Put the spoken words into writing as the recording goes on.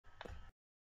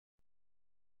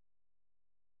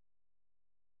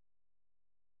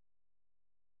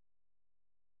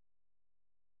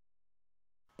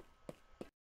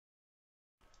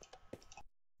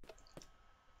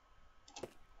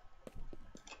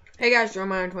Hey guys,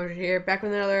 Jeremiah100 here, back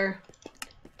with another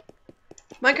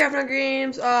Minecraft Hunger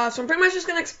Games. So I'm pretty much just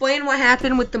gonna explain what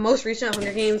happened with the most recent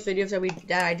Hunger Games videos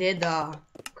that I did, the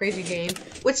crazy game,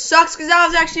 which sucks because that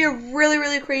was actually a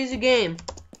really crazy game.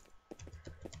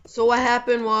 So what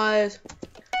happened was,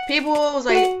 people was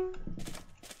like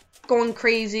going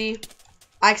crazy.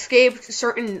 I escaped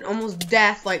certain almost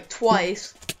death like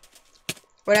twice,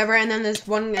 whatever. And then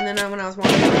when I was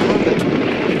walking around,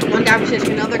 one guy was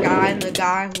chasing another guy, and the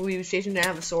guy who he was chasing didn't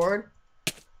have a sword.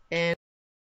 And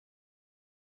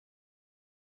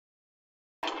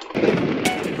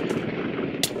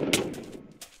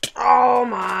oh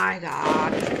my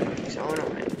god, so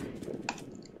annoying.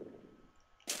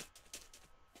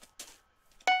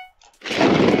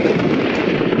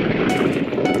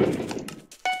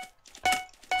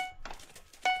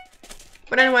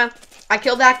 But anyway, I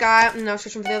killed that guy, and I was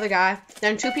searching for the other guy.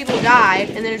 Then 2 people died,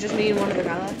 and then it was just me and one other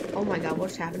guy left. Oh my god,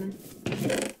 what's happening?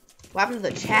 What happened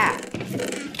to the chat?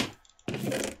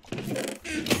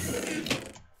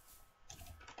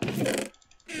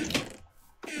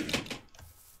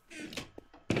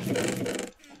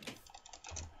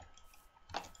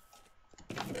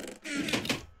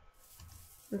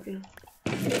 Okay.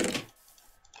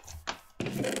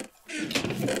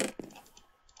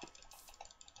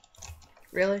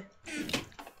 Really?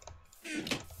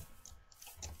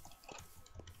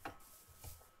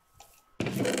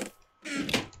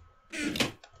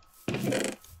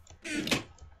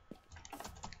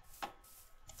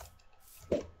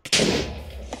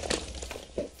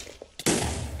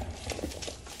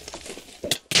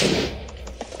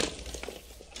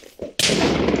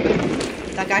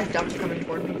 That guy's dump's coming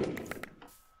toward me.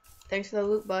 Thanks for the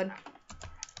loot, bud.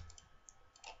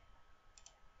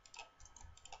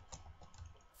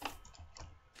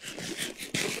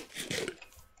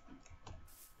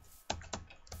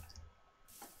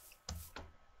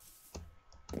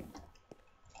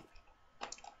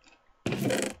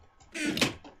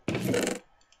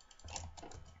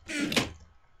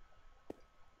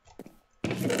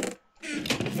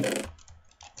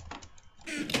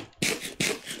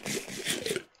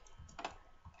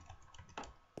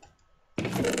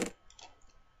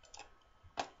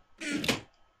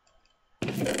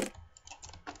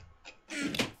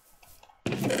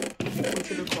 I'm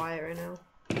super quiet right now.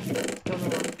 Don't know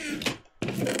why.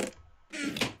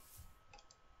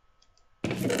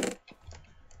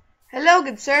 Hello,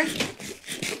 good sir.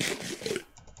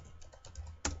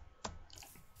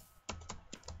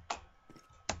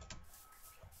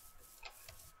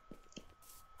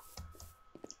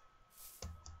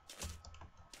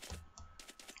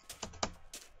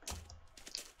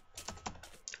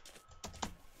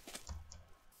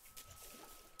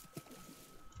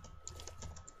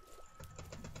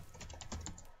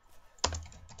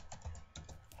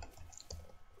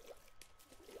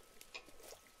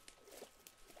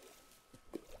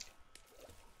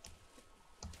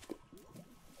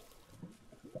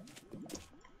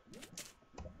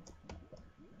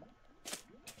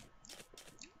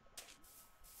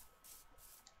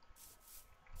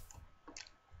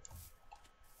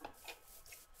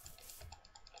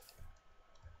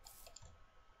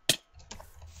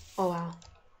 Oh wow.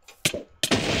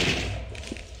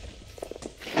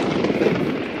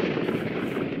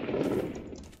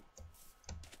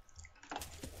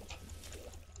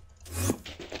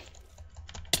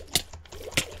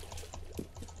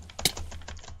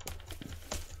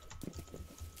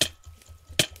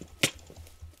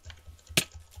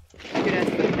 Good.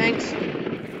 Thanks.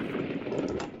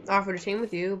 I offered to team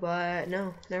with you, but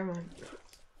no, never mind.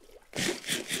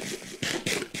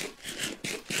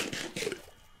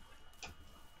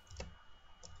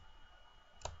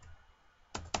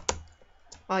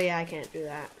 Oh yeah, I can't do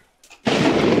that.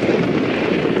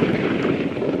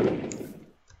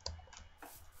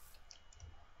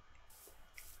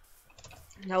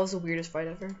 That was the weirdest fight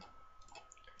ever.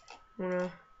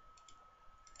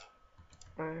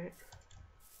 Alright.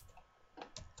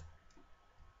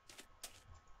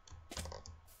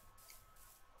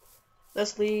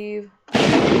 Let's leave. Oi!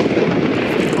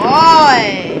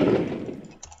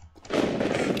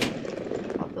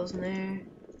 Pop those in there.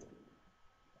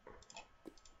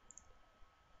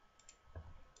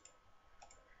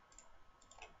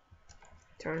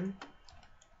 Turn.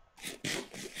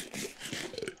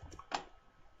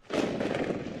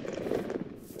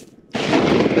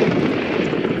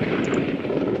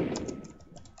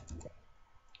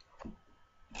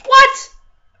 What?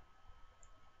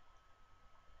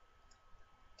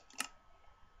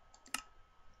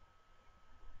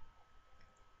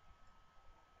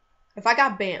 If I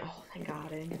got banned, oh thank God I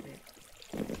didn't get banned.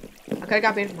 I could have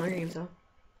got banned from Hunger Games though.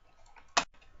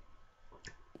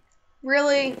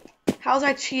 Really? How's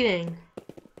that cheating?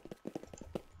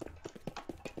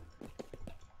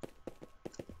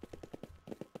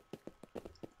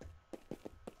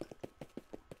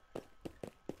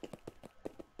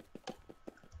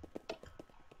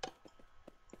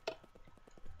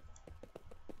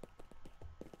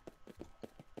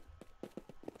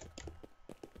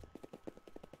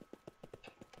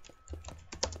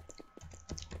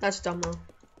 That's dumb though.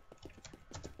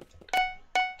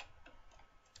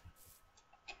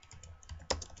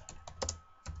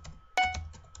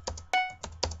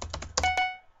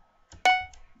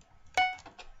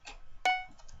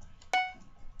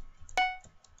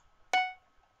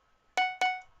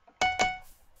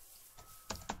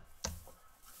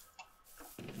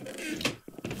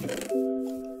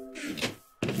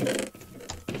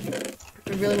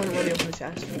 I really want to let me open the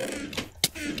chest.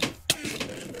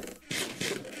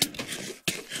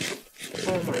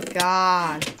 Oh my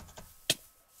god.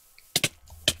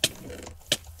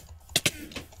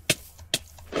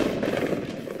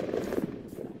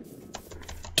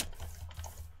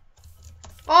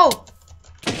 Oh!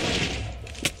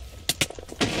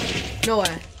 No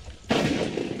way.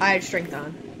 I had strength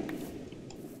on.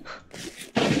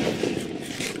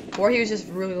 Or he was just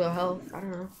really low health. I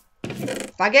don't know.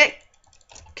 If I get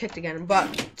kicked again, but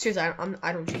seriously,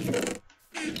 I don't cheat.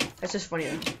 That's just funny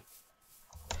though.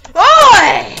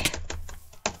 Oh!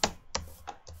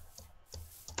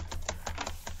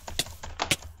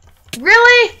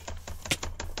 Really?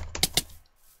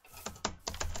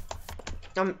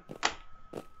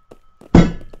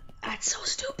 That's so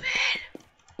stupid.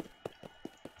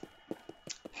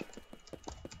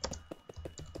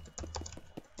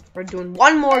 We're doing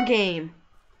one more game.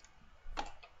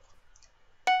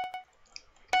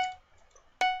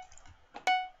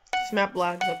 This map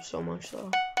lags up so much though.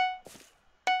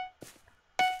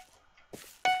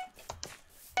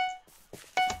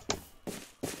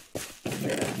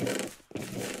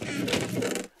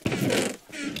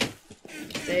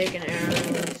 Steak and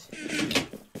arrows.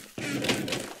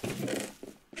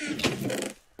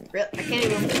 Really? I can't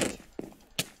even.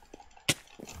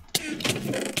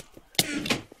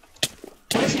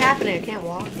 What is happening? I can't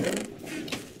walk.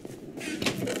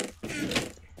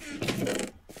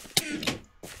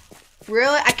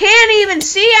 Really? I can't even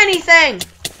see anything!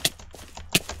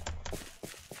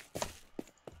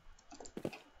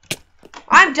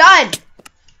 I'm done!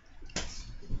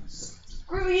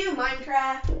 Screw you,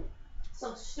 Minecraft.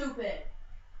 So stupid.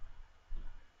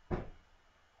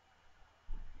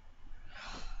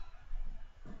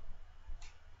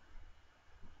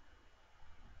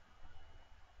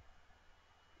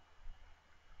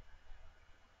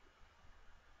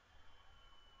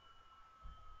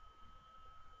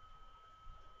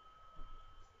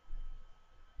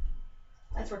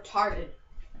 That's retarded.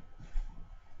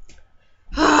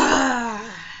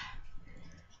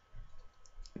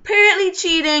 Apparently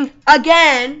cheating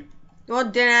again. Well,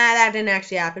 that didn't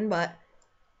actually happen, but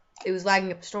it was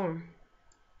lagging up the storm.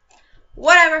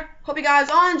 Whatever. Hope you guys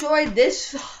all enjoyed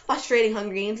this frustrating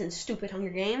Hunger Games and stupid Hunger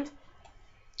Games.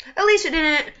 At least it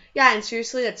didn't. Yeah, and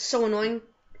seriously, that's so annoying.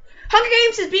 Hunger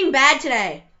Games is being bad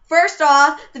today. First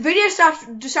off, the video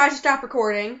decided to stop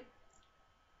recording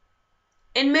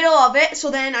in middle of it, so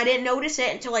then I didn't notice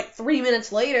it until like 3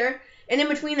 minutes later. And in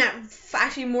between that,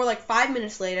 actually more like 5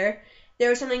 minutes later, there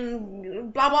was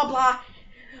something blah blah blah.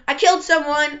 I killed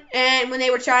someone, and when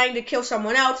they were trying to kill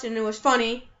someone else, and it was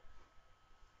funny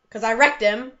because I wrecked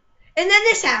them. And then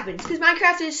this happens because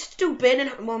Minecraft is stupid,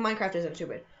 and well, Minecraft isn't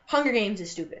stupid. Hunger Games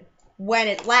is stupid when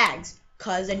it lags,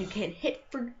 cause then you can't hit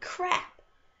for crap.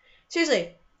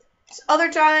 Seriously,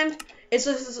 other times. It's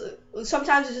just,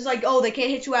 sometimes it's just like, oh, they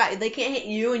can't hit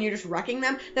you, and you're just wrecking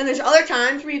them. Then there's other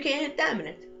times where you can't hit them, and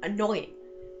it's annoying.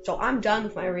 So I'm done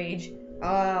with my rage.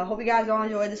 Hope you guys all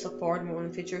enjoyed this. Look forward to more in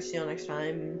the future. See you next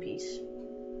time. Peace.